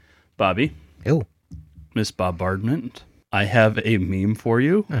Bobby. Oh. Miss Bombardment. I have a meme for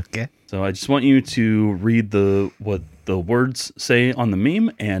you. Okay. So I just want you to read what the words say on the meme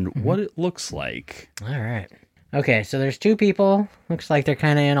and what it looks like. All right. Okay, so there's two people. Looks like they're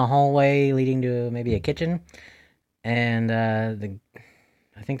kind of in a hallway leading to maybe a kitchen. And I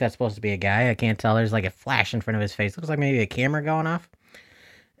think that's supposed to be a guy. I can't tell. There's like a flash in front of his face. Looks like maybe a camera going off.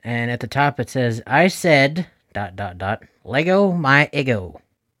 And at the top it says, I said, ... Lego my ego.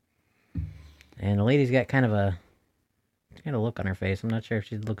 And the lady's got kind of a look on her face. I'm not sure if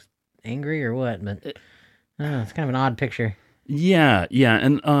she looks angry or what, but I don't know, it's kind of an odd picture. Yeah,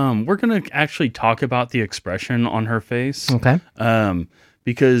 and we're going to actually talk about the expression on her face. Okay.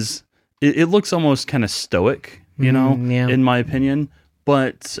 Because it looks almost kind of stoic, in my opinion.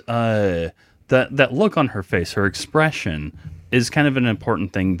 But that look on her face, her expression, is kind of an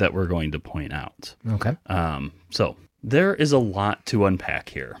important thing that we're going to point out. Okay. So there is a lot to unpack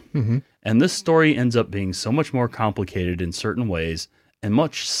here. Mm-hmm. And this story ends up being so much more complicated in certain ways and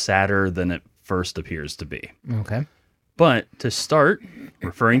much sadder than it first appears to be. Okay. But to start,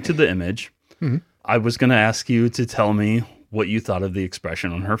 referring to the image, I was going to ask you to tell me what you thought of the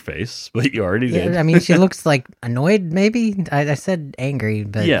expression on her face, but you already did. I mean, she looks like annoyed, maybe? I said angry,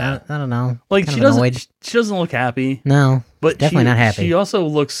 but I don't know. Like, kind she doesn't look happy. No, but definitely not happy. She also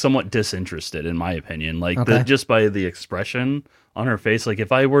looks somewhat disinterested, in my opinion. Like, just by the expression on her face. Like,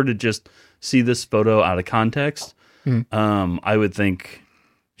 if I were to just see this photo out of context, I would think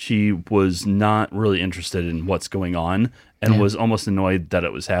she was not really interested in what's going on and was almost annoyed that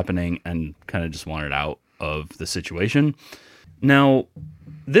it was happening and kind of just wanted out of the situation. Now,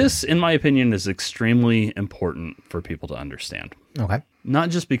 this, in my opinion, is extremely important for people to understand. Okay. Not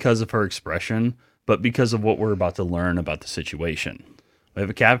just because of her expression, but because of what we're about to learn about the situation. We have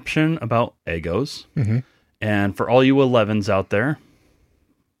a caption about egos. Mm-hmm. And for all you 11s out there,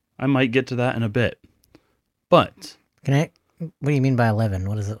 I might get to that in a bit. But... What do you mean by 11?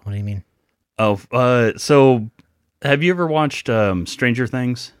 What is it? What do you mean? Oh, so have you ever watched Stranger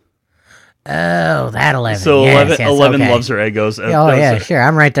Things? Oh, that 11. So yes, 11 okay. loves her egos. Sure.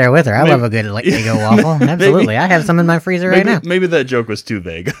 I'm right there with her. I love a good Eggo waffle. Absolutely. I have some in my freezer right now. Maybe that joke was too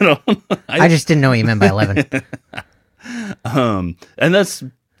vague. I just didn't know what you meant by 11. And that's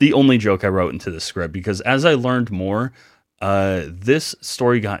the only joke I wrote into the script, because as I learned more, this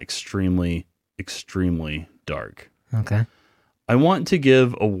story got extremely, extremely dark. Okay. I want to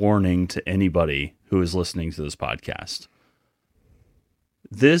give a warning to anybody who is listening to this podcast.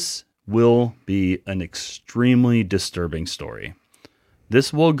 This will be an extremely disturbing story.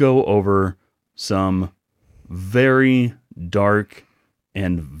 This will go over some very dark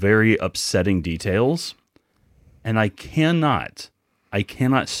and very upsetting details. And I cannot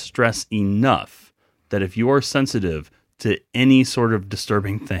stress enough that if you are sensitive to any sort of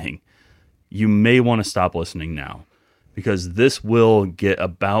disturbing thing, you may want to stop listening now, because this will get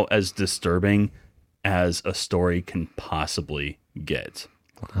about as disturbing as a story can possibly get.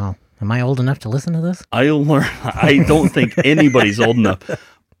 Wow. Am I old enough to listen to this? I don't think anybody's old enough.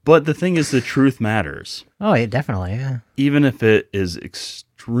 But the thing is, the truth matters. Oh, yeah, definitely, yeah. Even if it is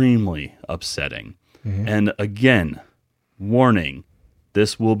extremely upsetting. Mm-hmm. And again, warning,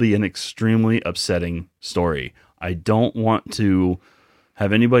 this will be an extremely upsetting story. I don't want to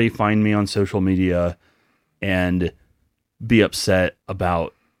have anybody find me on social media and be upset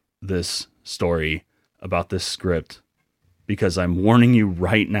about this story, about this script, because I'm warning you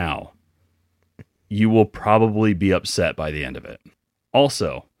right now, you will probably be upset by the end of it.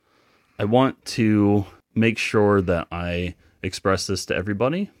 Also, I want to make sure that I express this to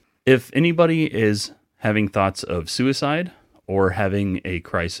everybody. If anybody is having thoughts of suicide or having a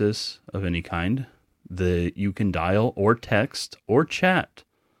crisis of any kind, you can dial or text or chat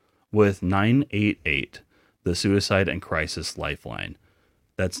with 988, the Suicide and Crisis Lifeline.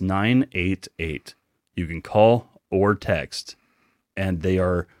 That's 988. You can call or text, and they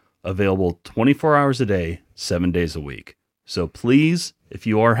are available 24 hours a day, 7 days a week. So please, if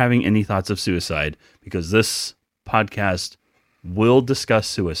you are having any thoughts of suicide, because this podcast will discuss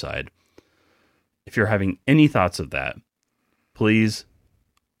suicide, if you're having any thoughts of that, please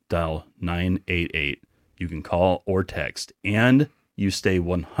dial 988. You can call or text, and you stay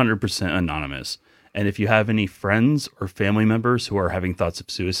 100% anonymous. And if you have any friends or family members who are having thoughts of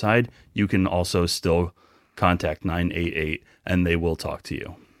suicide, you can also still contact 988, and they will talk to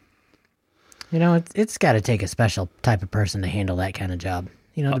you. You know, it's got to take a special type of person to handle that kind of job.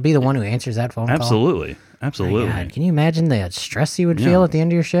 You know, to be the one who answers that phone call. Absolutely. My God, can you imagine the stress you would feel at the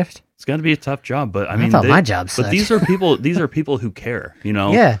end of your shift? It's got to be a tough job, but I mean, thought my job sucked. But these are people. These are people who care. You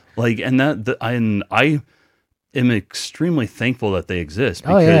know, yeah. Like, and I am extremely thankful that they exist,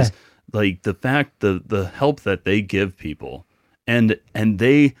 because Like the fact, the help that they give people, and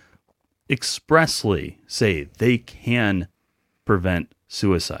they expressly say they can prevent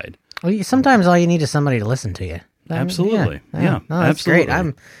suicide. Well, sometimes all you need is somebody to listen to you. Absolutely. Yeah. No, that's absolutely. great.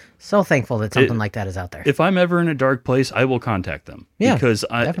 I'm so thankful that something like that is out there. If I'm ever in a dark place, I will contact them. Yeah, because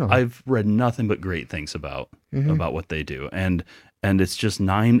definitely. I've read nothing but great things about what they do. And it's just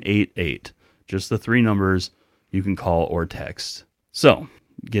 988, just the 3 numbers you can call or text. So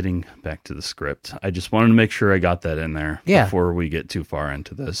getting back to the script, I just wanted to make sure I got that in there before we get too far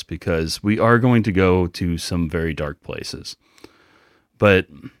into this, because we are going to go to some very dark places. But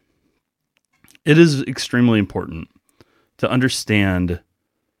it is extremely important to understand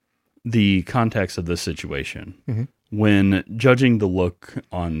the context of this situation when judging the look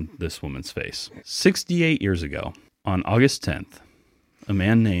on this woman's face. 68 years ago, on August 10th, a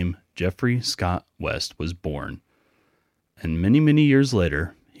man named Jeffrey Scott West was born. And many, many years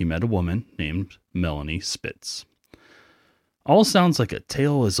later, he met a woman named Melanie Spitze. All sounds like a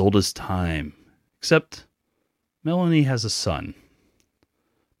tale as old as time, except Melanie has a son.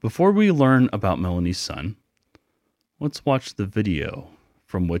 Before we learn about Melanie's son, let's watch the video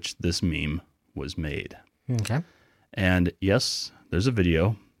from which this meme was made. Okay. And yes, there's a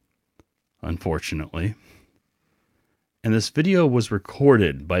video, unfortunately. And this video was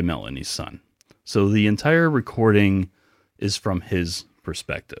recorded by Melanie's son. So the entire recording is from his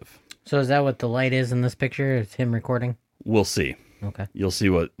perspective. So is that what the light is in this picture? It's him recording? We'll see. Okay. You'll see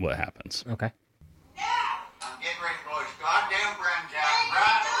what happens. Okay. I'm getting ready to blow his goddamn brains out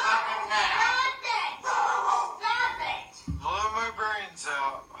right fucking now. Stop it! Blow my brains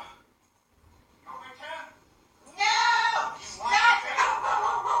out. You want me to? No! Stop it!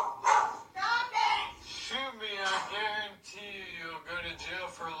 Stop it! Shoot me, I guarantee you'll go to jail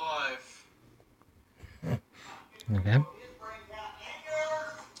for life. Okay.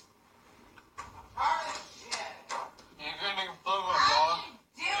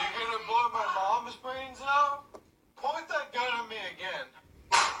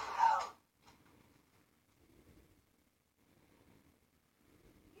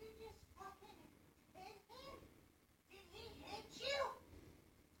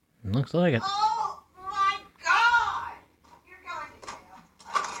 Looks like it. Oh my God! You're going to jail.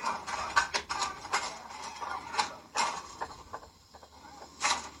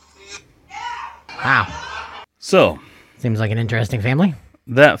 Wow. So, Seems like an interesting family.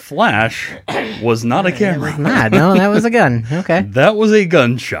 that flash was not a camera. No, that was a gun. Okay. That was a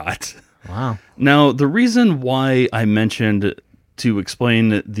gunshot. Wow. Now, the reason why I mentioned to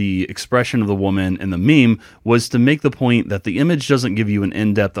explain the expression of the woman in the meme was to make the point that the image doesn't give you an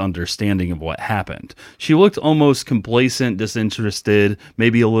in-depth understanding of what happened. She looked almost complacent, disinterested,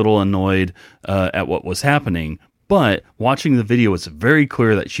 maybe a little annoyed at what was happening. But watching the video, it's very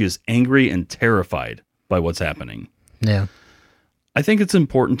clear that she is angry and terrified by what's happening. Yeah. I think it's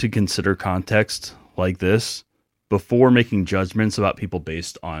important to consider context like this before making judgments about people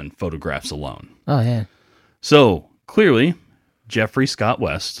based on photographs alone. Oh, yeah. So, clearly, Jeffrey Scott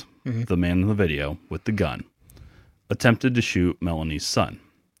West, the man in the video with the gun, attempted to shoot Melanie's son.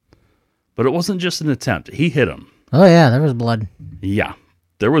 But it wasn't just an attempt. He hit him. Oh, yeah, there was blood. Yeah,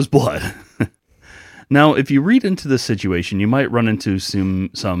 there was blood. Now, if you read into this situation, you might run into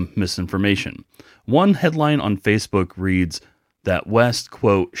some misinformation. One headline on Facebook reads that West,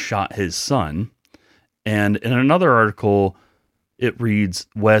 quote, shot his son. And in another article, it reads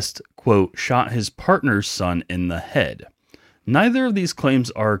West, quote, shot his partner's son in the head. Neither of these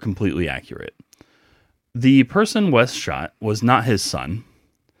claims are completely accurate. The person West shot was not his son.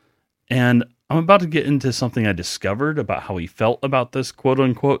 And I'm about to get into something I discovered about how he felt about this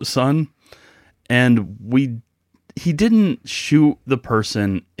quote-unquote son. And he didn't shoot the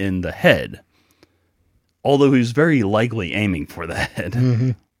person in the head, although he was very likely aiming for the head.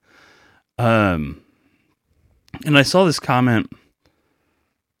 Mm-hmm. And I saw this comment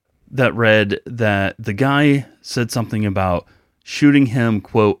that read that the guy said something about shooting him,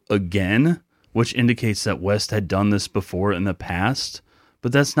 quote, again, which indicates that West had done this before in the past,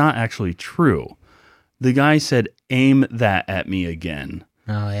 but that's not actually true. The guy said, aim that at me again.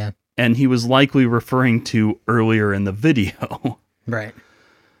 Oh, yeah. And he was likely referring to earlier in the video. Right.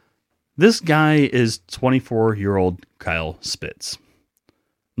 This guy is 24-year-old Kyle Spitze.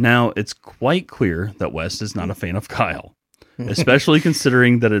 Now, it's quite clear that West is not a fan of Kyle, especially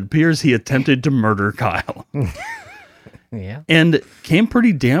considering that it appears he attempted to murder Kyle. Yeah. And came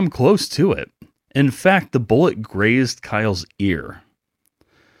pretty damn close to it. In fact, the bullet grazed Kyle's ear.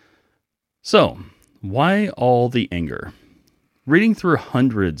 So, why all the anger? Reading through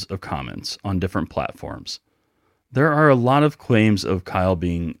hundreds of comments on different platforms, there are a lot of claims of Kyle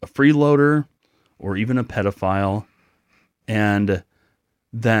being a freeloader or even a pedophile, and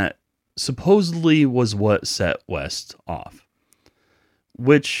that supposedly was what set West off,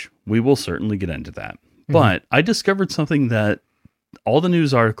 which we will certainly get into that. But I discovered something that all the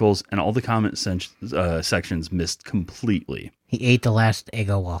news articles and all the comment sections missed completely. He ate the last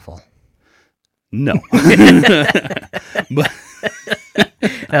Eggo waffle. No. But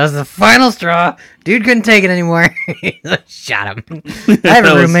That was the final straw. Dude couldn't take it anymore. Shot him. I have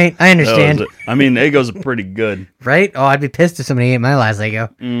a roommate. I understand. I mean, Eggo's pretty good. Right? Oh, I'd be pissed if somebody ate my last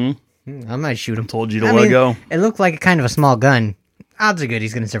Eggo. Mm. I might shoot him. Told you to let go. It looked like a kind of a small gun. Odds are good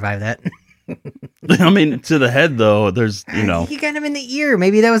he's going to survive that. I mean, to the head, though, there's, you know. He got him in the ear.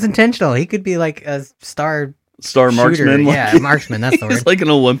 Maybe that was intentional. He could be like a star marksman. Yeah, marksman. That's the word. He's like an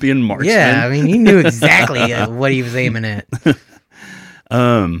Olympian marksman. Yeah, I mean, he knew exactly what he was aiming at.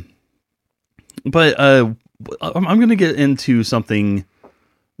 But I'm going to get into something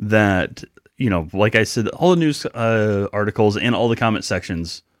that, you know, like I said, all the news articles and all the comment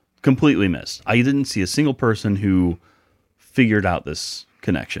sections completely missed. I didn't see a single person who figured out this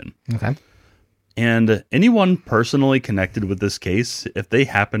connection. Okay. And anyone personally connected with this case, if they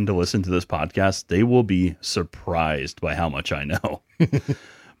happen to listen to this podcast, they will be surprised by how much I know.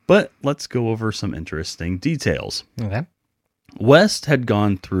 But let's go over some interesting details. Okay. West had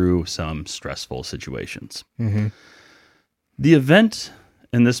gone through some stressful situations. Mm-hmm. The event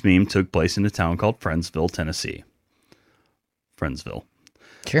in this meme took place in a town called Friendsville, Tennessee. Friendsville.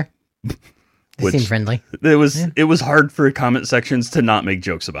 Sure. They seem friendly. It was hard for comment sections to not make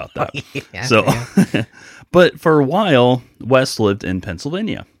jokes about that. Yeah, so, but for a while, West lived in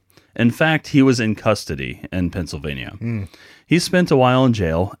Pennsylvania. In fact, he was in custody in Pennsylvania. Mm. He spent a while in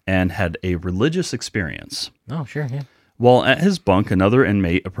jail and had a religious experience. Oh, sure, yeah. While at his bunk, another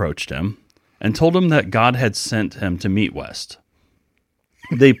inmate approached him and told him that God had sent him to meet West.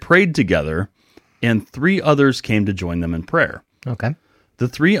 They prayed together, and 3 others came to join them in prayer. Okay. The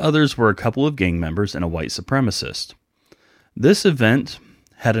 3 others were a couple of gang members and a white supremacist. This event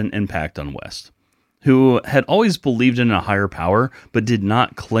had an impact on West, who had always believed in a higher power, but did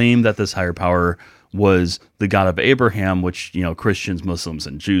not claim that this higher power was the God of Abraham, which, you know, Christians, Muslims,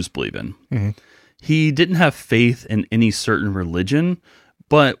 and Jews believe in. Mm-hmm. He didn't have faith in any certain religion,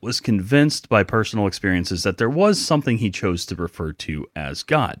 but was convinced by personal experiences that there was something he chose to refer to as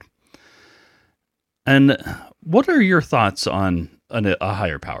God. And what are your thoughts on a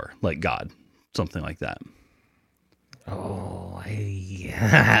higher power like God, something like that? Oh,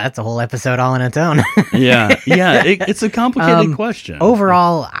 that's a whole episode all on its own. Yeah. It's a complicated question.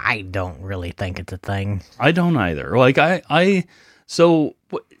 Overall, I don't really think it's a thing. I don't either. Like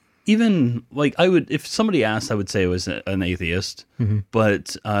even like I would, if somebody asked, I would say it was an atheist. Mm-hmm.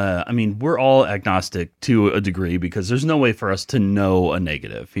 But I mean, we're all agnostic to a degree because there's no way for us to know a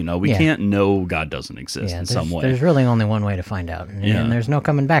negative. You know, we can't know God doesn't exist in some way. There's really only one way to find out, and there's no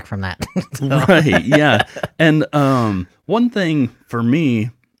coming back from that. Right? Yeah. And one thing for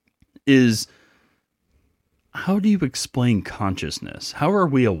me is, how do you explain consciousness? How are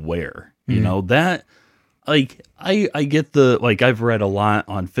we aware? You know that. Like, I get I've read a lot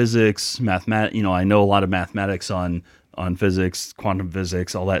on physics, mathematics, you know, I know a lot of mathematics on physics, quantum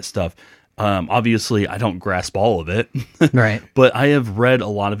physics, all that stuff. Obviously, I don't grasp all of it. Right. But I have read a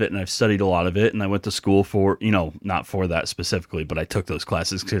lot of it, and I've studied a lot of it, and I went to school for, you know, not for that specifically, but I took those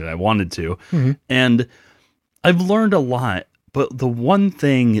classes because I wanted to. Mm-hmm. And I've learned a lot, but the one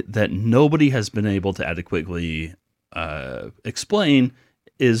thing that nobody has been able to adequately explain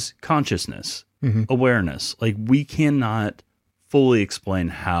is consciousness. Mm-hmm. Awareness. Like, we cannot fully explain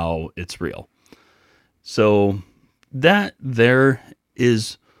how it's real. So that there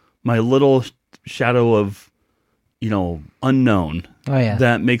is my little shadow of, you know, unknown. Oh, yeah.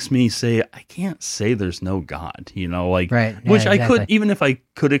 That makes me say, I can't say there's no God, you know, like, right. Yeah, which exactly. I could, even if I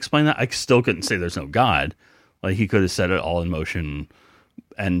could explain that, I still couldn't say there's no God. Like, he could have set it all in motion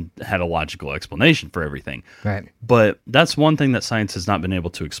and had a logical explanation for everything. Right. But that's one thing that science has not been able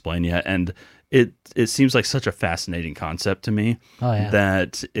to explain yet. And it seems like such a fascinating concept to me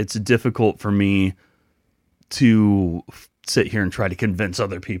that it's difficult for me to sit here and try to convince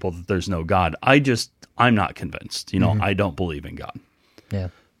other people that there's no God. I'm not convinced. You know, I don't believe in God. Yeah.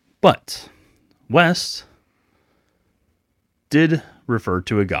 But West did refer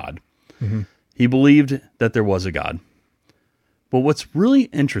to a God. Mm-hmm. He believed that there was a God. But what's really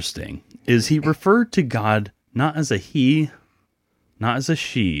interesting is he referred to God not as a he, not as a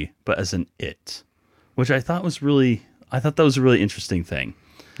she, but as an it, which I thought that was a really interesting thing.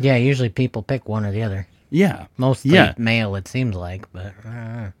 Yeah, usually people pick one or the other. Yeah. Mostly male, it seems like, but...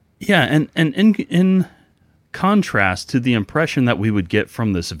 Yeah, and in contrast to the impression that we would get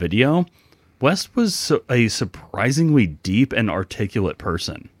from this video, West was a surprisingly deep and articulate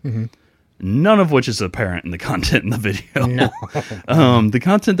person. None of which is apparent in the content in the video. No. The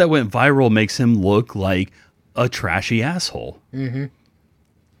content that went viral makes him look like a trashy asshole.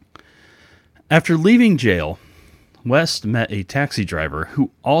 After leaving jail, West met a taxi driver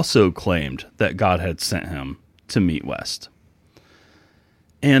who also claimed that God had sent him to meet West.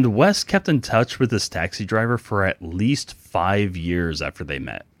 And West kept in touch with this taxi driver for at least 5 years after they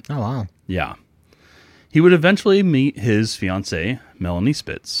met. Oh, wow. Yeah. He would eventually meet his fiancée, Melanie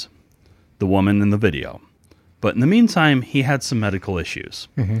Spitze, the woman in the video. But in the meantime, he had some medical issues.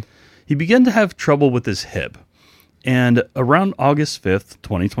 He began to have trouble with his hip. And around August 5th,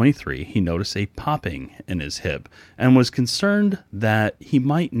 2023, he noticed a popping in his hip and was concerned that he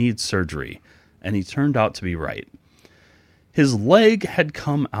might need surgery. And he turned out to be right. His leg had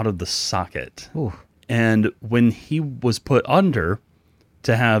come out of the socket. Ooh. And when he was put under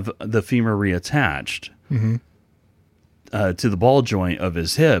to have the femur reattached to the ball joint of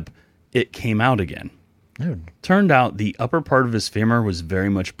his hip, it came out again. Turned out the upper part of his femur was very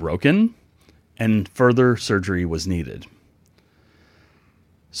much broken, and further surgery was needed.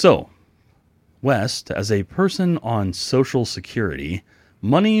 So, West, as a person on Social Security,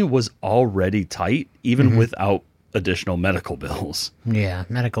 money was already tight, even without additional medical bills. Yeah,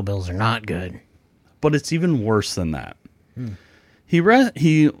 medical bills are not good. But it's even worse than that.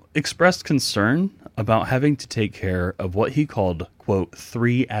 He expressed concern about having to take care of what he called, quote,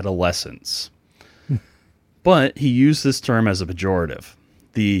 3 adolescents. But he used this term as a pejorative.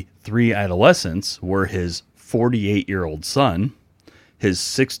 The 3 adolescents were his 48-year-old son, his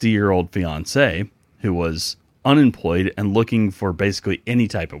 60-year-old fiancée, who was unemployed and looking for basically any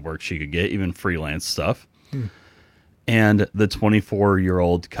type of work she could get, even freelance stuff, and the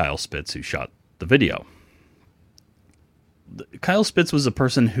 24-year-old Kyle Spitze, who shot the video. Kyle Spitze was a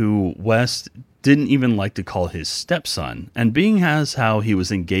person who West didn't even like to call his stepson, and being as how he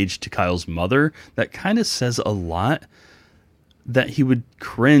was engaged to Kyle's mother, that kind of says a lot that he would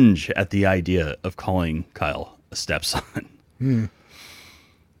cringe at the idea of calling Kyle a stepson.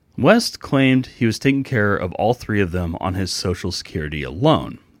 West claimed he was taking care of all 3 of them on his Social Security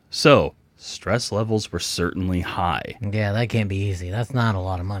alone. So, stress levels were certainly high. Yeah, that can't be easy. That's not a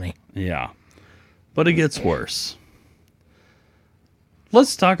lot of money. Yeah. But it gets worse.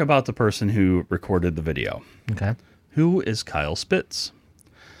 Let's talk about the person who recorded the video. Okay. Who is Kyle Spitze?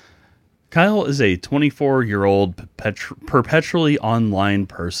 Kyle is a 24-year-old perpetually online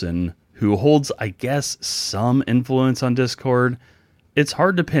person who holds, I guess, some influence on Discord. It's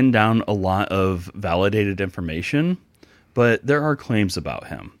hard to pin down a lot of validated information, but there are claims about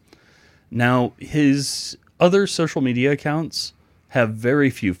him. Now, his other social media accounts have very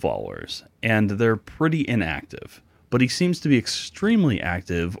few followers, and they're pretty inactive. But he seems to be extremely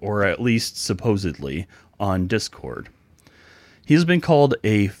active, or at least supposedly, on Discord. He's been called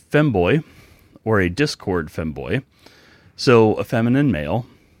a femboy, or a Discord femboy, so a feminine male,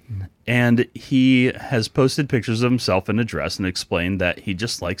 and he has posted pictures of himself in a dress and explained that he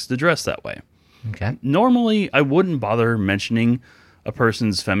just likes to dress that way. Okay. Normally, I wouldn't bother mentioning a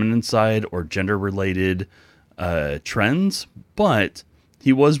person's feminine side or gender-related trends, but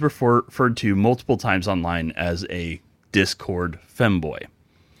he was referred to multiple times online as a Discord femboy.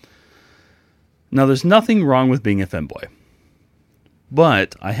 Now, there's nothing wrong with being a femboy,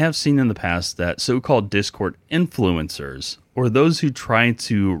 but I have seen in the past that so-called Discord influencers, or those who try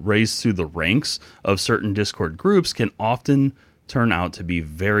to raise through the ranks of certain Discord groups, can often turn out to be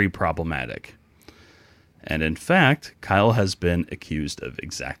very problematic. And in fact, Kyle has been accused of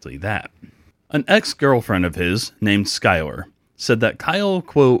exactly that. An ex-girlfriend of his, named Skylar, said that Kyle,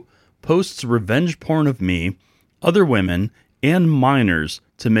 quote, posts revenge porn of me, other women, and minors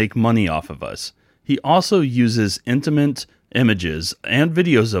to make money off of us. He also uses intimate images and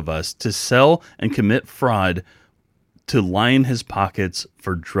videos of us to sell and commit fraud to line his pockets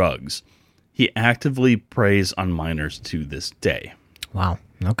for drugs. He actively preys on minors to this day. Wow.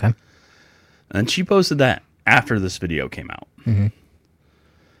 Okay. And she posted that after this video came out.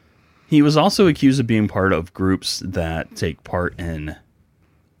 He was also accused of being part of groups that take part in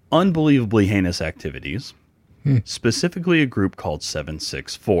unbelievably heinous activities, specifically a group called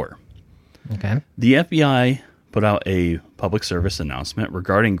 764. Okay. The FBI put out a public service announcement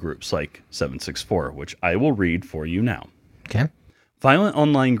regarding groups like 764, which I will read for you now. Okay. Violent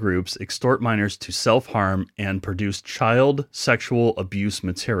online groups extort minors to self-harm and produce child sexual abuse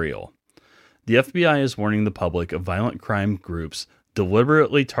material. The FBI is warning the public of violent crime groups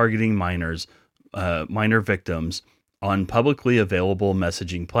deliberately targeting minor victims on publicly available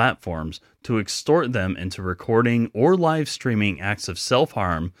messaging platforms to extort them into recording or live streaming acts of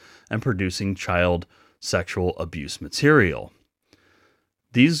self-harm and producing child sexual abuse material.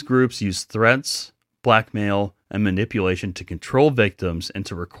 These groups use threats, blackmail, and manipulation to control victims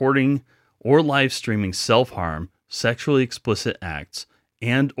into recording or live streaming self-harm, sexually explicit acts,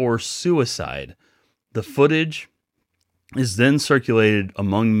 and or suicide. The footage is then circulated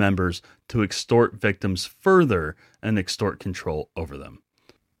among members to extort victims further and extort control over them.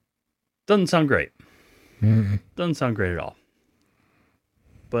 Doesn't sound great. Doesn't sound great at all.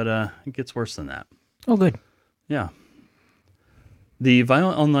 But it gets worse than that. Oh, good. Yeah. The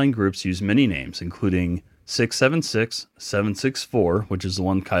violent online groups use many names, including 676, 764, which is the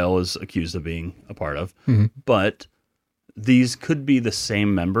one Kyle is accused of being a part of. But these could be the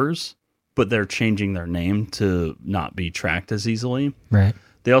same members, but they're changing their name to not be tracked as easily. Right.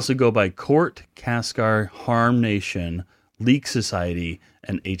 They also go by Court, Cascar, Harm Nation, Leak Society,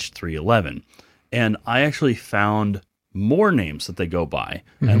 and H311. And I actually found more names that they go by,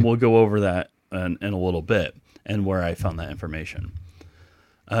 and we'll go over that in a little bit and where I found that information.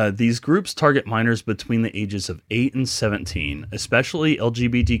 These groups target minors between the ages of 8 and 17, especially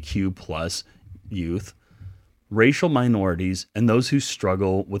LGBTQ plus youth, racial minorities, and those who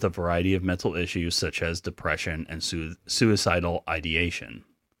struggle with a variety of mental issues such as depression and suicidal ideation.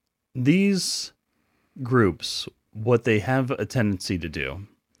 These groups, what they have a tendency to do,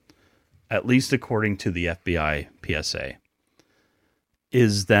 at least according to the FBI PSA,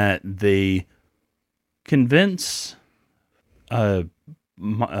 is that they convince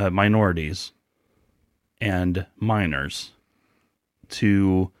minorities and minors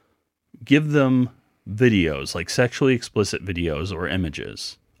to give them videos, like sexually explicit videos or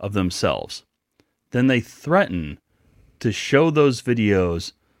images of themselves. Then they threaten to show those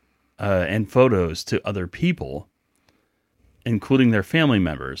videos and photos to other people, including their family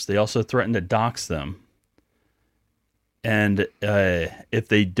members. They also threaten to dox them. And if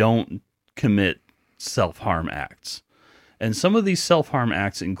they don't commit self-harm acts. And some of these self-harm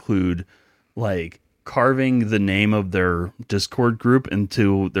acts include like carving the name of their Discord group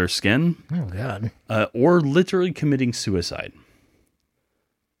into their skin. Oh, God. Or literally committing suicide,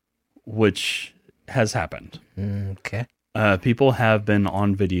 which has happened. Okay. People have been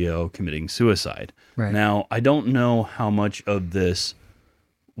on video committing suicide. Right. Now, I don't know how much of this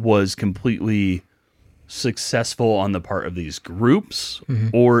was completely successful on the part of these groups,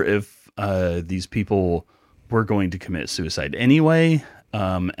 or if these people were going to commit suicide anyway,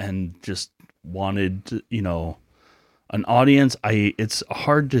 and just wanted, an audience. It's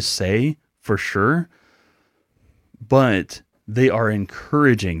hard to say for sure, but they are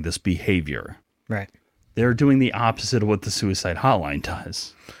encouraging this behavior. Right. They're doing the opposite of what the suicide hotline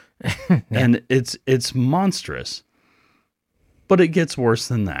does. And it's monstrous. But it gets worse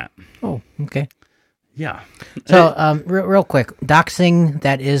than that. Oh, okay. Yeah. So, real quick, doxing,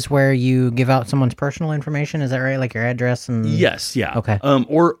 that is where you give out someone's personal information, is that right? Like your address and... Yes, yeah. Okay.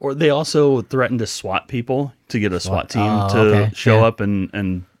 Or they also threaten to SWAT people, to get a SWAT team to show up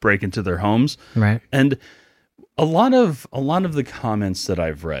and break into their homes. Right. And a lot of the comments that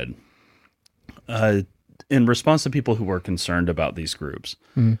I've read, in response to people who are concerned about these groups,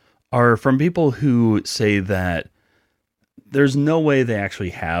 are from people who say that there's no way they actually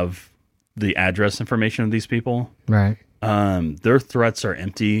have the address information of these people. Right. Their threats are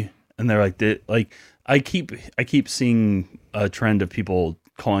empty, and they're like I keep seeing a trend of people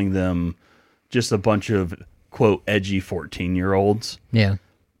calling them just a bunch of quote edgy 14-year-olds. Yeah.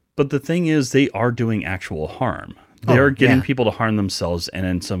 But the thing is, they are doing actual harm. They are getting people to harm themselves, and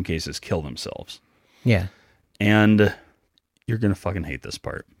in some cases kill themselves. Yeah. And you're gonna fucking hate this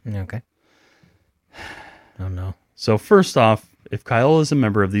part. Okay. Oh no. So first off, if Kyle is a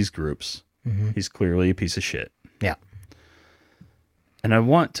member of these groups, he's clearly a piece of shit. Yeah. And I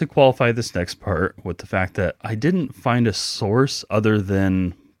want to qualify this next part with the fact that I didn't find a source other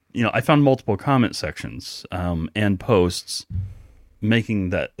than, I found multiple comment sections and posts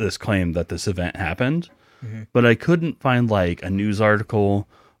making this claim that this event happened, but I couldn't find like a news article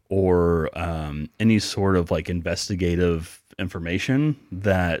or any sort of like investigative information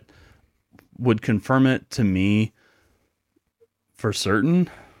that would confirm it to me for certain.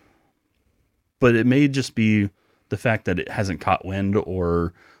 But it may just be the fact that it hasn't caught wind,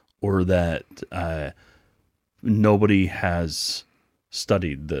 or that nobody has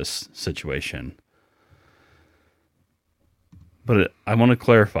studied this situation. But I want to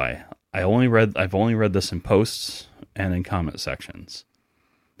clarify. I've only read this in posts and in comment sections.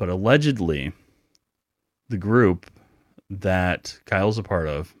 But allegedly, the group that Kyle's a part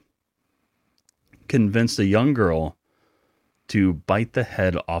of convinced a young girl to bite the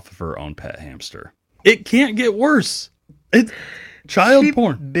head off of her own pet hamster. It can't get worse. It's child She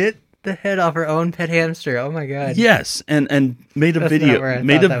porn. bit the head off her own pet hamster. Oh my god. Yes, and made a That's not where I video,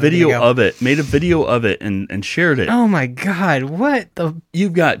 made thought a that was video gonna go. of it, made a video of it, and shared it. Oh my god. What the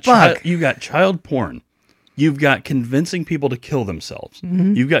You've got fuck? you've got child porn. You've got convincing people to kill themselves.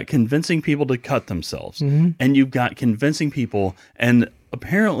 Mm-hmm. You've got convincing people to cut themselves, and you've got convincing people. And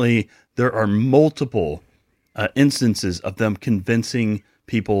apparently, there are multiple instances of them convincing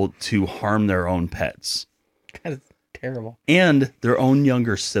people to harm their own pets God, it's terrible. and their own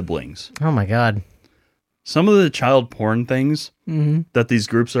younger siblings. Oh my god. Some of the child porn things that these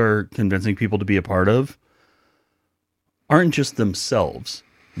groups are convincing people to be a part of aren't just themselves.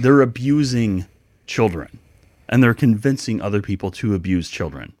 They're abusing children, and they're convincing other people to abuse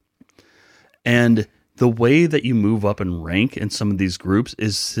children. And the way that you move up in rank in some of these groups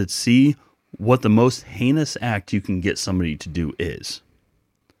is to see what the most heinous act you can get somebody to do is.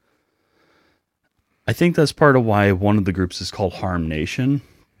 I think that's part of why one of the groups is called Harm Nation,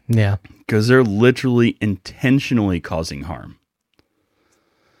 Yeah. because they're literally intentionally causing harm.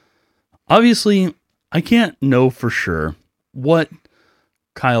 Obviously, I can't know for sure what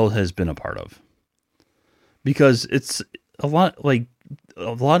Kyle has been a part of, because it's a lot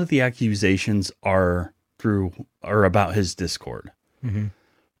of the accusations are about his Discord. Mm-hmm.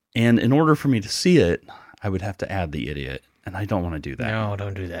 And in order for me to see it, I would have to add the idiot, and I don't want to do that. No,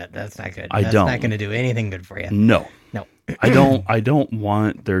 don't do that. That's not good. I That's don't. not going to do anything good for you. No. No. I don't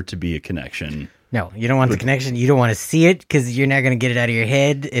want there to be a connection. No, you don't want the connection. You don't want to see it because you're not going to get it out of your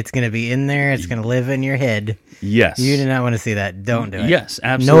head. It's going to be in there. It's going to live in your head. Yes. You do not want to see that. Don't do it. Yes,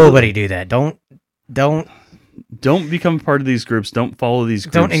 absolutely. Nobody do that. Don't become part of these groups. Don't follow these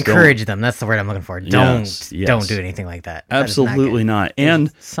groups. don't encourage them. That's the word I'm looking for. Yes. Don't do anything like that. That is Absolutely good. not. And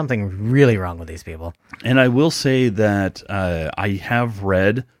There's something really wrong with these people. I will say that I have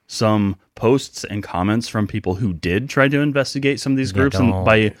read some posts and comments from people who did try to investigate some of these groups, and don't.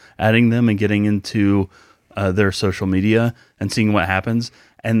 by adding them and getting into their social media and seeing what happens.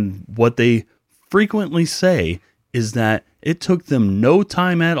 And what they frequently say is that it took them no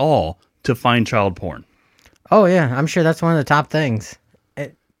time at all to find child porn. Oh yeah, I'm sure that's one of the top things.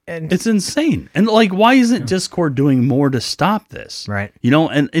 It's insane. And why isn't Discord doing more to stop this? Right.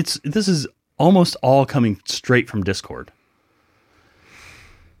 And this is almost all coming straight from Discord.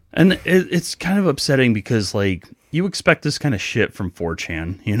 And it's kind of upsetting because you expect this kind of shit from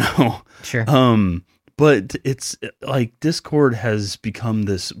 4chan, Sure. But it's Discord has become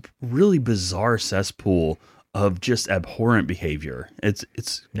this really bizarre cesspool of just abhorrent behavior.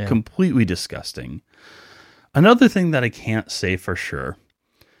 It's completely disgusting. Another thing that I can't say for sure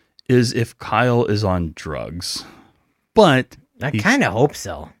is if Kyle is on drugs, but I kind of hope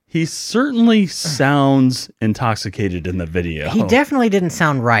so. he certainly sounds intoxicated in the video. He definitely didn't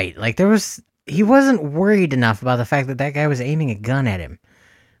sound right. He wasn't worried enough about the fact that guy was aiming a gun at him.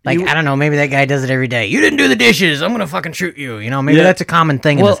 I don't know, maybe that guy does it every day. You didn't do the dishes, I'm going to fucking shoot you. Maybe that's a common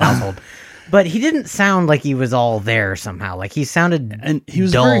thing in this household. But he didn't sound like he was all there somehow. He sounded and he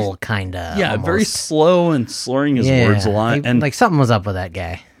was dull, kind of. Yeah, almost. very slow and slurring his words a lot. And something was up with that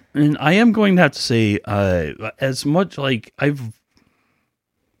guy. And I am going to have to say, as much I've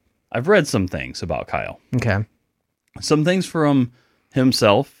read some things about Kyle. Okay. Some things from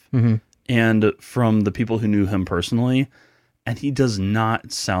himself and from the people who knew him personally, and he does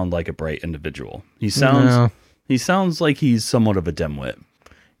not sound like a bright individual. He sounds like he's somewhat of a dimwit.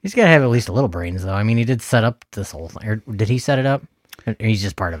 He's got to have at least a little brains, though. I mean, he did set up this whole thing. Or did he set it up? Or he's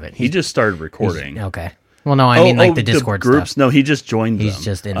just part of it. He just started recording. Okay. Well, no, I mean the Discord groups. stuff. No, he just joined them. He's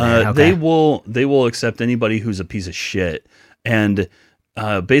just in there. Okay. They will accept anybody who's a piece of shit, and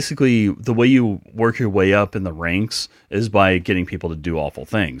basically the way you work your way up in the ranks is by getting people to do awful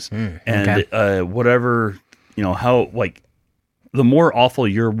things, and whatever how the more awful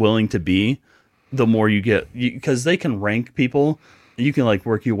you're willing to be, the more you get, because they can rank people. You can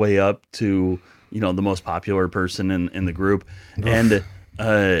work your way up to the most popular person in the group, and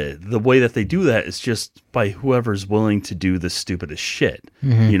the way that they do that is just by whoever's willing to do the stupidest shit,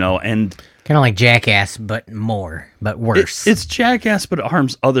 and kind of like Jackass, but worse. It's Jackass, but it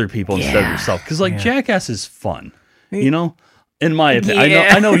harms other people instead of yourself. Because Jackass is fun, In my opinion,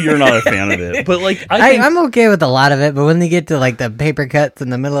 Yeah. I know you're not a fan of it, but like I think, I'm okay with a lot of it, but when they get to like the paper cuts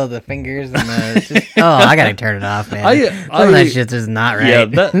in the middle of the fingers and it's just, I gotta turn it off, man. Some of that shit's just not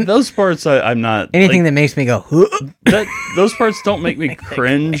right. yeah, those parts I'm not Anything like, that makes me go, "Huh?" those parts don't make me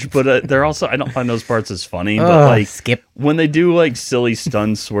cringe, but they're also I don't find those parts as funny. Oh, But like skip. when they do like silly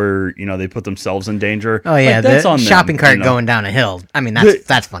stunts where they put themselves in danger. Oh yeah, like, that's the on them, shopping cart you know? going down a hill. I mean,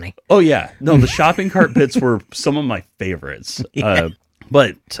 that's funny. Oh yeah, no, the shopping cart bits were some of my favorites. Yeah.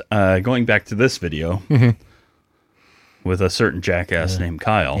 But going back to this video with a certain jackass named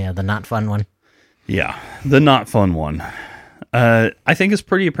Kyle. Yeah, the not fun one. Yeah, the not fun one. I think it's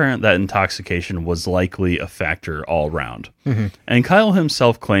pretty apparent that intoxication was likely a factor all around. And Kyle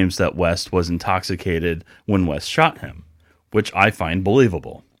himself claims that West was intoxicated when West shot him, which I find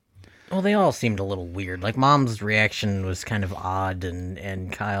believable. Well, they all seemed a little weird. Like Mom's reaction was kind of odd,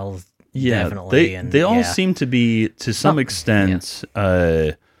 and Kyle's definitely. They all seem to be to some extent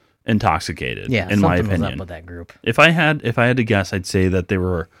intoxicated. Yeah, in my something was opinion, up with that group. If I had to guess, I'd say that they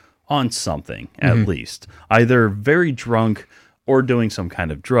were on something at least, either very drunk or doing some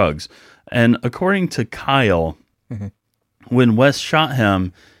kind of drugs. And according to Kyle, when West shot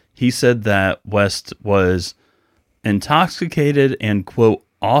him, he said that West was intoxicated and, quote,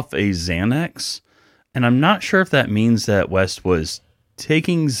 off a Xanax. And I'm not sure if that means that West was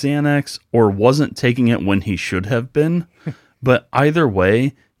taking Xanax or wasn't taking it when he should have been. But either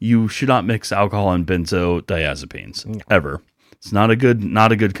way, you should not mix alcohol and benzodiazepines ever. It's not a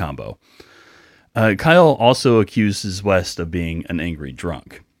good combo. Kyle also accuses West of being an angry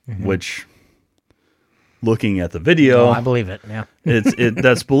drunk, which, looking at the video, I believe it. Yeah,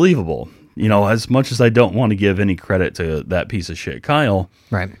 that's believable. As much as I don't want to give any credit to that piece of shit, Kyle,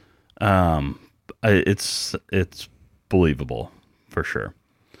 right. It's believable for sure.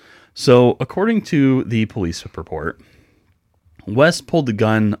 So, according to the police report, West pulled the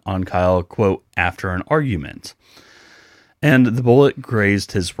gun on Kyle, quote, after an argument, and the bullet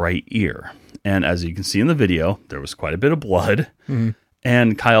grazed his right ear. And as you can see in the video, there was quite a bit of blood,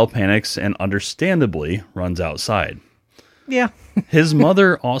 and Kyle panics and understandably runs outside. Yeah. His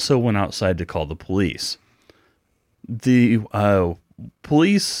mother also went outside to call the police. The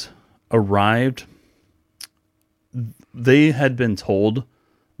police arrived. They had been told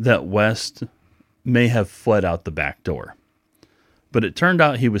that West may have fled out the back door, but it turned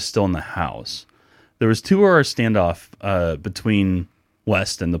out he was still in the house. There was 2-hour standoff between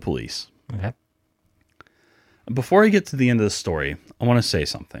West and the police. Okay. Before I get to the end of the story, I want to say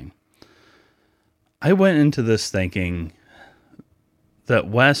something. I went into this thinking that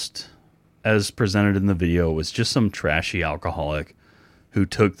West, as presented in the video, was just some trashy alcoholic who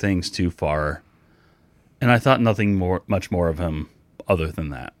took things too far, and I thought much more of him other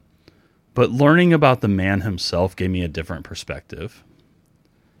than that. But learning about the man himself gave me a different perspective.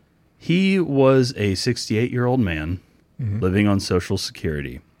 He was a 68-year-old man living on Social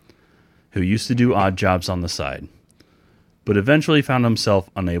Security who used to do odd jobs on the side, but eventually found himself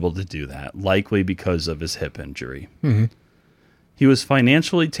unable to do that, likely because of his hip injury. He was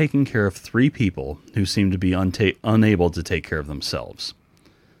financially taking care of 3 people who seemed to be unable to take care of themselves.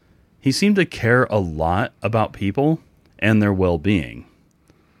 He seemed to care a lot about people and their well-being.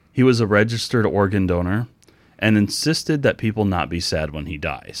 He was a registered organ donor and insisted that people not be sad when he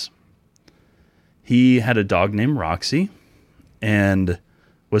dies. He had a dog named Roxy and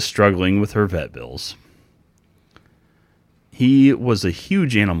was struggling with her vet bills. He was a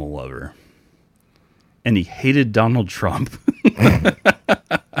huge animal lover, and he hated Donald Trump.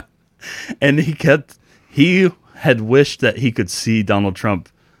 And he had wished that he could see Donald Trump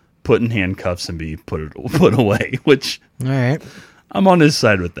put in handcuffs and be put away, which All right. I'm on his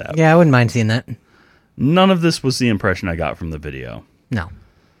side with that. Yeah, I wouldn't mind seeing that. None of this was the impression I got from the video. No.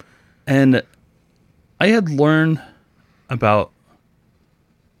 And I had learned about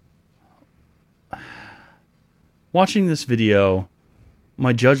watching this video,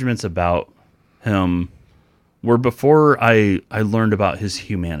 my judgments about him were before I learned about his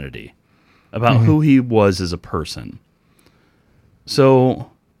humanity, about who he was as a person.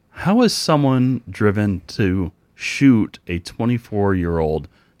 So, how is someone driven to shoot a 24-year-old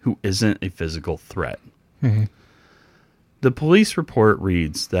who isn't a physical threat? The police report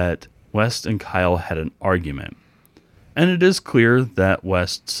reads that West and Kyle had an argument, and it is clear that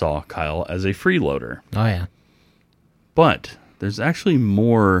West saw Kyle as a freeloader. Oh, yeah. But there's actually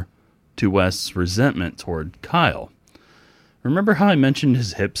more to West's resentment toward Kyle. Remember how I mentioned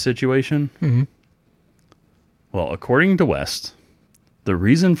his hip situation? Well, according to West, the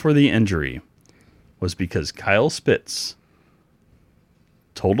reason for the injury was because Kyle Spitze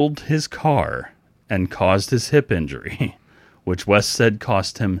totaled his car and caused his hip injury, which West said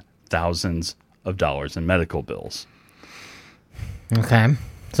cost him thousands of dollars in medical bills. Okay.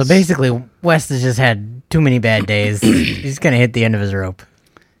 So basically, West has just had too many bad days. He's going to hit the end of his rope.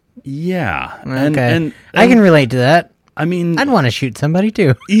 Yeah. Okay. And I can relate to that. I mean, I'd want to shoot somebody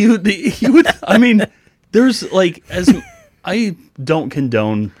too. you would, I mean, there's like, I don't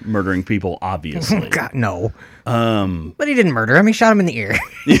condone murdering people, obviously. God, no. But he didn't murder him. He shot him in the ear.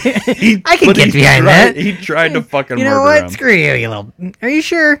 I can but get behind that. He tried to fucking You know murder what? him. Screw you, you little... Are you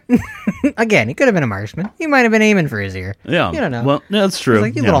sure? Again, he could have been a marksman. He might have been aiming for his ear. Yeah. You don't know. Well, yeah, that's true. He's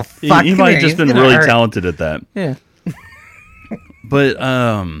like, you yeah. little fuck, He come might here, have just he's been gonna really hurt. talented at that. Yeah. But,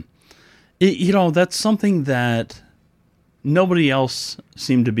 that's something that nobody else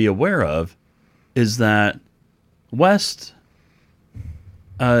seemed to be aware of, is that West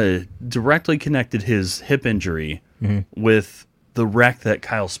directly connected his hip injury with the wreck that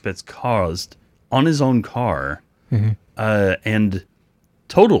Kyle Spitze caused on his own car and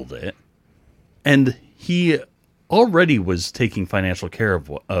totaled it. And he already was taking financial care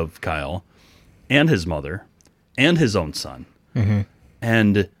of Kyle and his mother and his own son.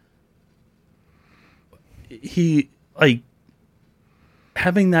 And he, like,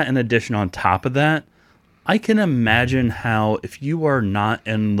 having that in addition on top of that, I can imagine how if you are not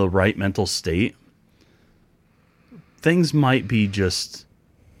in the right mental state, things might be just,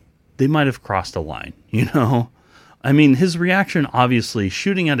 they might have crossed a line, you know? I mean, his reaction, obviously,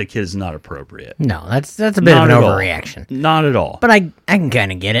 shooting at a kid is not appropriate. No, that's a bit of an overreaction. Not at all. But I can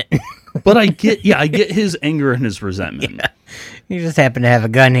kind of get it. But I get his anger and his resentment. Yeah. You just happened to have a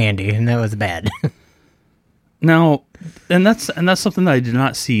gun handy, and that was bad. Now, and that's something that I did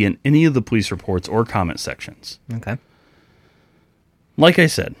not see in any of the police reports or comment sections. Okay. Like I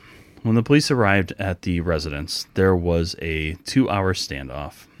said, when the police arrived at the residence, there was a 2-hour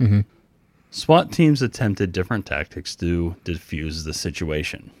standoff. SWAT teams attempted different tactics to defuse the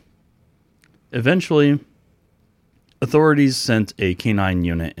situation. Eventually, authorities sent a K-9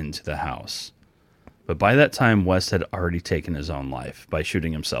 unit into the house. But by that time, West had already taken his own life by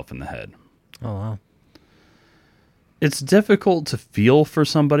shooting himself in the head. Oh, wow. It's difficult to feel for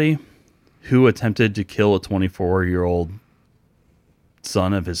somebody who attempted to kill a 24-year-old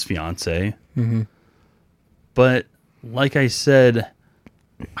son of his fiancée. But like I said,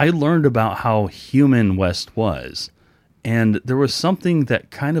 I learned about how human West was, and there was something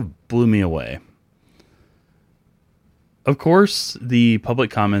that kind of blew me away. Of course, the public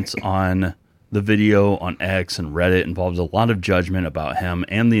comments on the video on X and Reddit involved a lot of judgment about him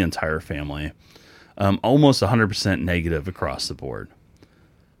and the entire family. Almost 100% negative across the board.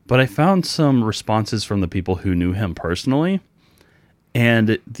 But I found some responses from the people who knew him personally,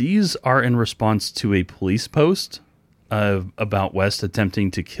 and these are in response to a police post about West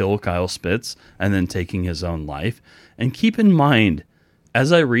attempting to kill Kyle Spitze and then taking his own life. And keep in mind,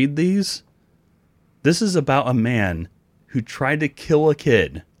 as I read these, this is about a man who tried to kill a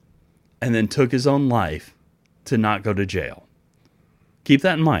kid and then took his own life to not go to jail. Keep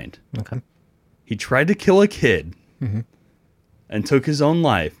that in mind. Okay. He tried to kill a kid and took his own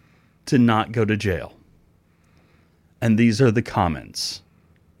life to not go to jail. And these are the comments.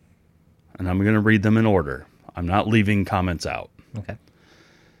 And I'm going to read them in order. I'm not leaving comments out. Okay.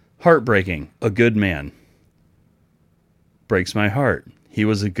 Heartbreaking. A good man. Breaks my heart. He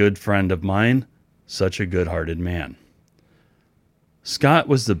was a good friend of mine. Such a good-hearted man. Scott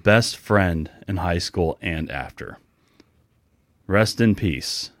was the best friend in high school and after. Rest in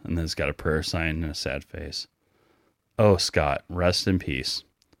peace. And then it's got a prayer sign and a sad face. Oh, Scott, rest in peace.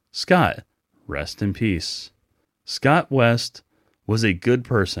 Scott, rest in peace. Scott West was a good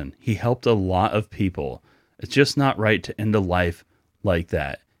person. He helped a lot of people. It's just not right to end a life like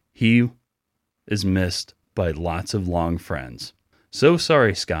that. He is missed by lots of long friends. So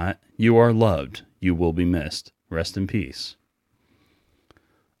sorry, Scott. You are loved. You will be missed. Rest in peace.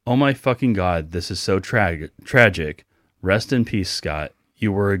 Oh my fucking God, this is so tragic. Rest in peace, Scott.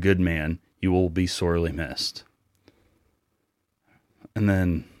 You were a good man. You will be sorely missed. And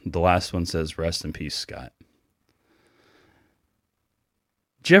then the last one says, rest in peace, Scott.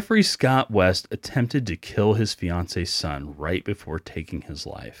 Jeffrey Scott West attempted to kill his fiance's son right before taking his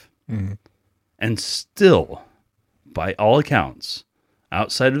life. And still, by all accounts,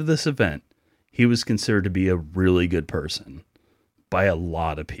 outside of this event, he was considered to be a really good person by a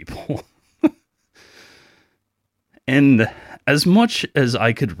lot of people. And as much as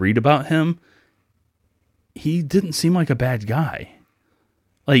I could read about him, he didn't seem like a bad guy.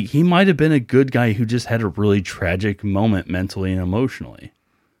 Like, he might have been a good guy who just had a really tragic moment mentally and emotionally.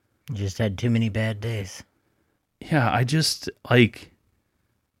 Just had too many bad days. Yeah, I just, like,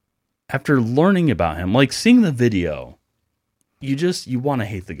 after learning about him, like, seeing the video you want to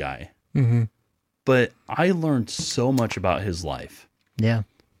hate the guy. Mm-hmm. But I learned so much about his life. Yeah.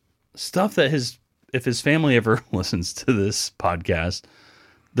 Stuff that if his family ever listens to this podcast,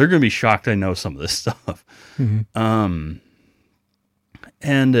 they're going to be shocked I know some of this stuff. Mm-hmm.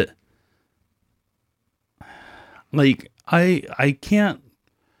 And like, I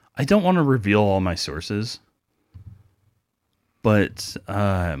don't want to reveal all my sources, but,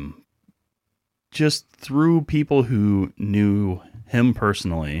 just through people who knew him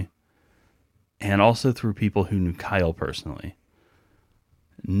personally, and also through people who knew Kyle personally,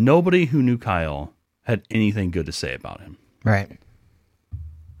 nobody who knew Kyle had anything good to say about him. Right.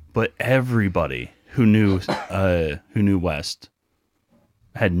 But everybody who knew West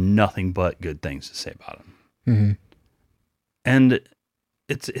had nothing but good things to say about him. Mm-hmm. And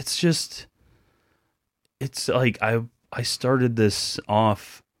it's like I started this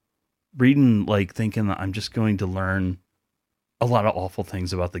off reading, like, thinking that I'm just going to learn a lot of awful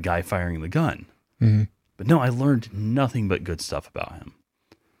things about the guy firing the gun. Mm-hmm. But no, I learned nothing but good stuff about him.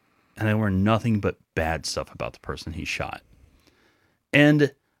 And I learned nothing but bad stuff about the person he shot.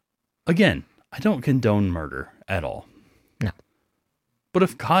 And again, I don't condone murder at all. No. But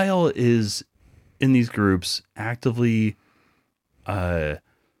if Kyle is in these groups actively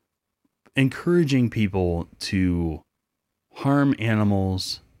encouraging people to harm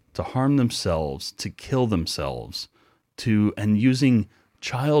animals, to harm themselves, to kill themselves, and using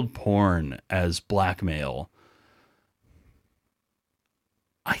child porn as blackmail,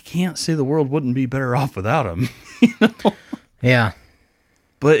 I can't say the world wouldn't be better off without him. You know? Yeah.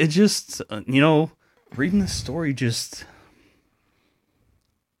 But it just, reading this story just,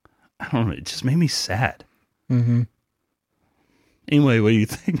 I don't know, it just made me sad. Mm-hmm. Anyway, what do you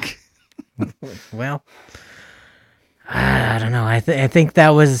think? Well, I don't know. I think that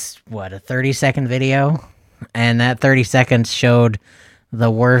was, a 30-second video? And that 30 seconds showed the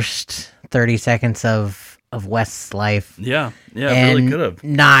worst 30 seconds of West's life. Yeah, it really could have.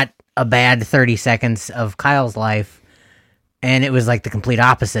 Not a bad 30 seconds of Kyle's life. And it was like the complete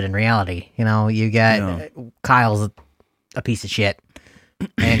opposite in reality. You got Kyle's a piece of shit.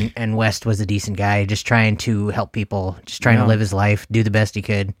 And West was a decent guy, just trying to help people, just trying to live his life, do the best he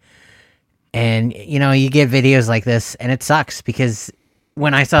could. And, you get videos like this, and it sucks, because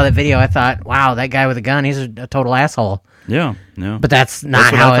when I saw that video, I thought, wow, that guy with a gun, he's a total asshole. Yeah. But that's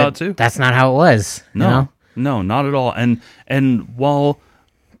not how I thought too. That's not how it was. No, not at all. And while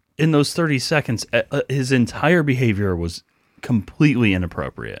in those 30 seconds, his entire behavior was completely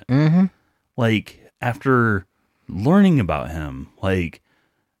inappropriate. Mm-hmm. Like, after learning about him, like,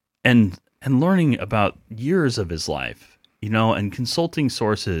 and learning about years of his life, and consulting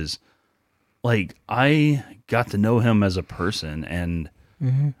sources, like, I got to know him as a person, and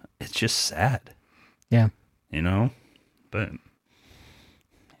it's just sad. Yeah. But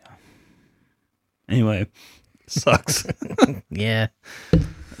yeah. Anyway, sucks. Yeah.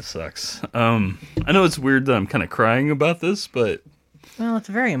 It sucks. I know it's weird that I'm kind of crying about this, but well, it's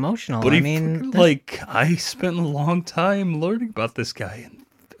very emotional. But I spent a long time learning about this guy, and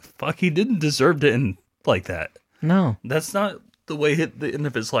fuck, he didn't deserve to end like that. No. That's not the way the end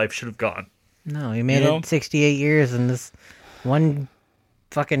of his life should have gone. No, he made it 68 years, and this one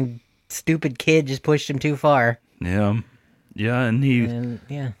fucking stupid kid just pushed him too far. Yeah. Yeah, and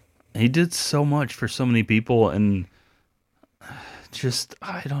he did so much for so many people, and just,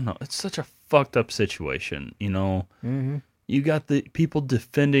 I don't know, it's such a fucked up situation, Mm-hmm. You got the people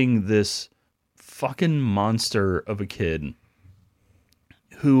defending this fucking monster of a kid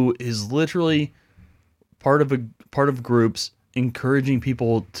who is literally part of groups encouraging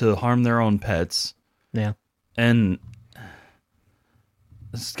people to harm their own pets. Yeah. And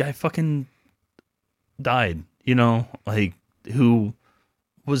this guy fucking died, like, who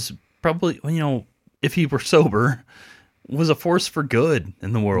was probably, if he were sober, was a force for good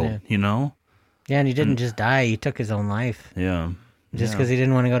in the world, Yeah, and he didn't just die, he took his own life. Yeah. Just because he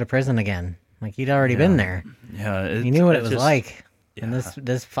didn't want to go to prison again. Like, he'd already been there. Yeah. He knew what it was like. Yeah. And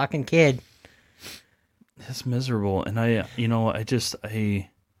this fucking kid. It's miserable. And I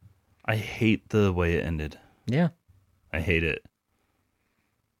hate the way it ended. Yeah. I hate it.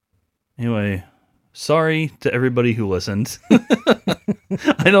 Anyway, sorry to everybody who listened.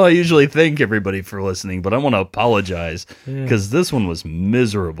 I know I usually thank everybody for listening, but I want to apologize because this one was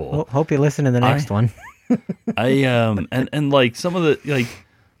miserable. Well, hope you listen to the next one. And like some of the, like,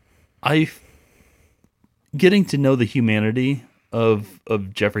 getting to know the humanity of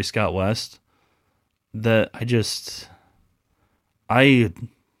Jeffrey Scott West, that as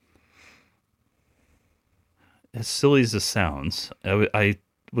silly as this sounds, I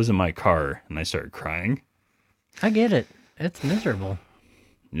was in my car and I started crying. I get it. It's miserable.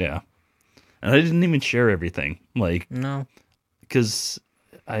 Yeah. And I didn't even share everything. Like, No. because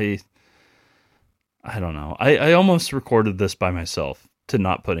I don't know. I almost recorded this by myself to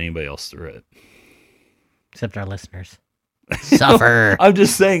not put anybody else through it. Except our listeners. Suffer. I'm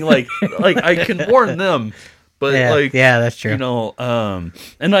just saying, like I can warn them, but yeah, that's true. You know,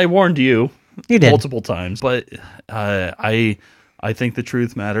 and I warned you. You did multiple times, but I think the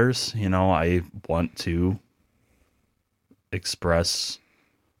truth matters. You know, I want to express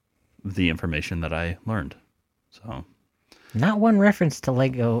the information that I learned. So, not one reference to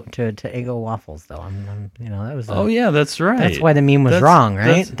Lego to Eggo waffles though. I'm you know, that was. Oh yeah, that's right. That's why the meme was wrong,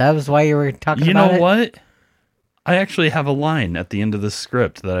 right? That was why you were talking about it. You know what? I actually have a line at the end of the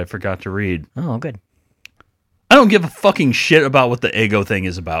script that I forgot to read. Oh, good. I don't give a fucking shit about what the Eggo thing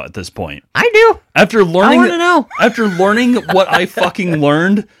is about at this point. I do. After learning, I want to know. After learning what I fucking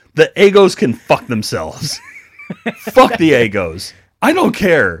learned, the Eggos can fuck themselves. Fuck the Eggos. I don't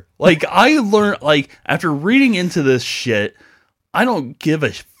care. Like, I learned, like, after reading into this shit, I don't give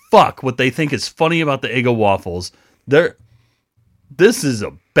a fuck what they think is funny about the Eggo waffles. This is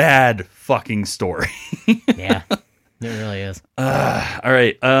a bad fucking story. Yeah, it really is. All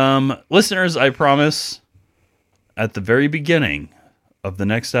right. Listeners, I promise at the very beginning of the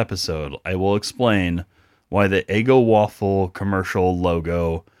next episode, I will explain why the Eggo waffle commercial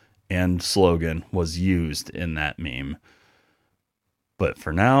logo and slogan was used in that meme. But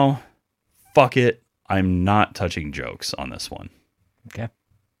for now, fuck it. I'm not touching jokes on this one. Okay.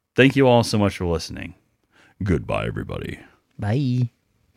 Thank you all so much for listening. Goodbye, everybody. Bye.